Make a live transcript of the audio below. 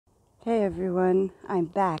Hey everyone, I'm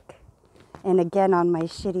back, and again on my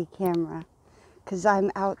shitty camera, because I'm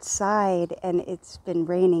outside and it's been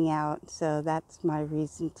raining out, so that's my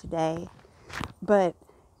reason today. But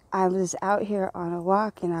I was out here on a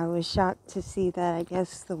walk and I was shocked to see that I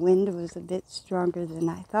guess the wind was a bit stronger than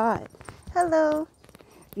I thought. Hello!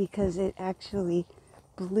 Because it actually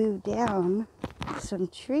blew down some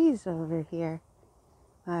trees over here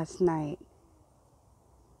last night.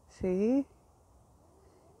 See?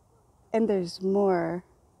 And there's more.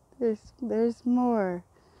 There's more.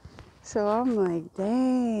 So I'm like,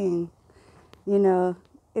 dang. You know,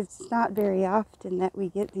 it's not very often that we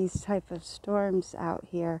get these type of storms out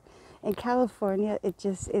here. In California, it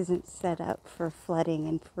just isn't set up for flooding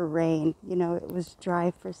and for rain. You know, it was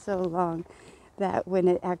dry for so long that when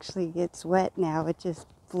it actually gets wet now, it just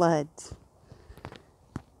floods.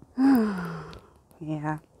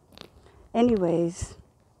 Yeah. Anyways,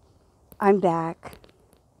 I'm back.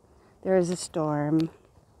 There is a storm.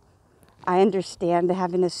 I understand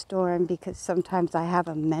having a storm because sometimes I have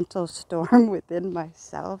a mental storm within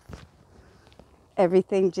myself.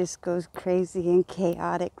 Everything just goes crazy and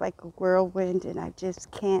chaotic like a whirlwind, and I just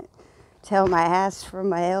can't tell my ass from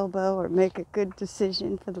my elbow or make a good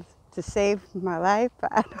decision to save my life.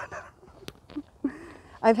 I don't know.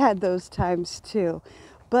 I've had those times too.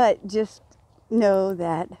 But just know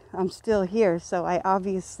that I'm still here, so I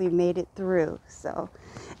obviously made it through.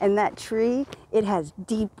 And that tree, it has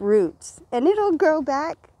deep roots, and it'll grow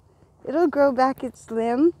back its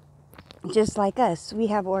limb, just like us. We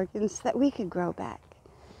have organs that we could grow back.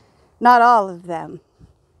 Not all of them,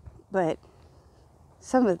 but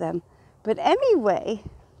some of them. But anyway,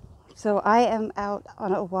 so I am out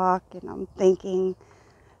on a walk and I'm thinking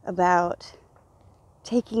about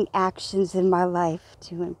taking actions in my life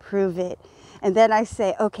to improve it. And then I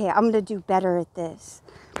say, okay, I'm going to do better at this.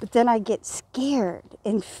 But then I get scared,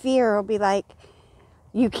 and fear will be like,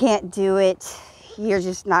 you can't do it. You're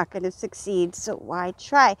just not going to succeed. So why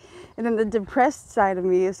try? And then the depressed side of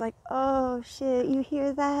me is like, oh shit, you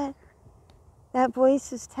hear that? That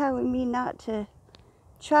voice is telling me not to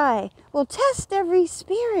try. Well, test every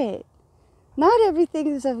spirit. Not everything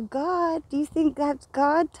is of God. Do you think that's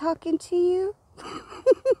God talking to you?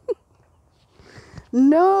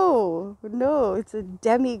 No, it's a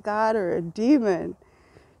demigod or a demon.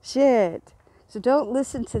 Shit. So don't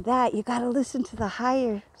listen to that. You got to listen to the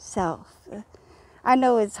higher self. I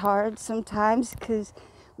know it's hard sometimes because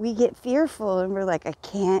we get fearful and we're like, I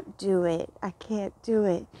can't do it. I can't do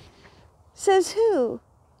it. Says who?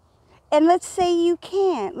 And let's say you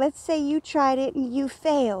can't. Let's say you tried it and you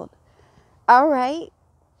failed. All right.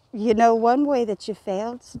 You know one way that you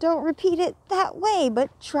failed, so don't repeat it that way,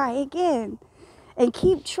 but try again. And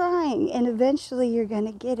keep trying, and eventually you're going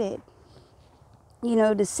to get it. You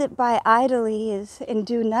know, to sit by idly and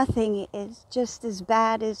do nothing is just as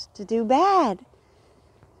bad as to do bad.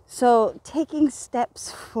 So taking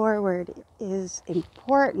steps forward is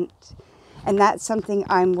important. And that's something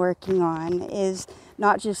I'm working on, is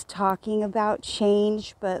not just talking about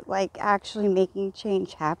change, but like actually making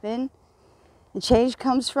change happen. The change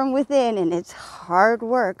comes from within, and it's hard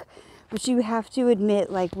work, but you have to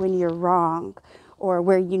admit like when you're wrong or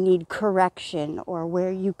where you need correction or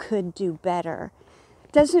where you could do better.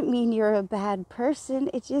 Doesn't mean you're a bad person.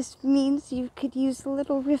 It just means you could use a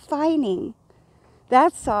little refining.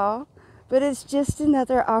 That's all. But it's just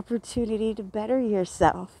another opportunity to better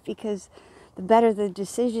yourself, because the better the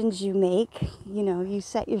decisions you make, you know, you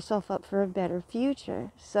set yourself up for a better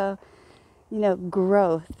future. So, you know,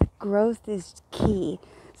 growth is key.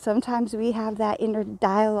 Sometimes we have that inner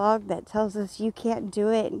dialogue that tells us you can't do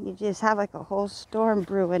it, and you just have like a whole storm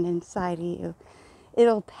brewing inside of you.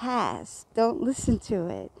 It'll pass. Don't listen to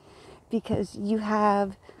it, because you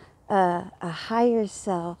have a higher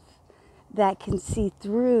self that can see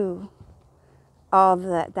through all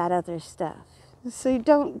that other stuff. So you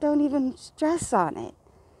don't even stress on it.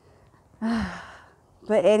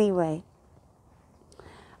 But anyway,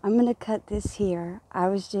 I'm going to cut this here. I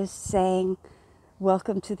was just saying,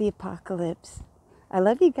 welcome to the apocalypse. I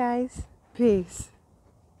love you guys. Peace.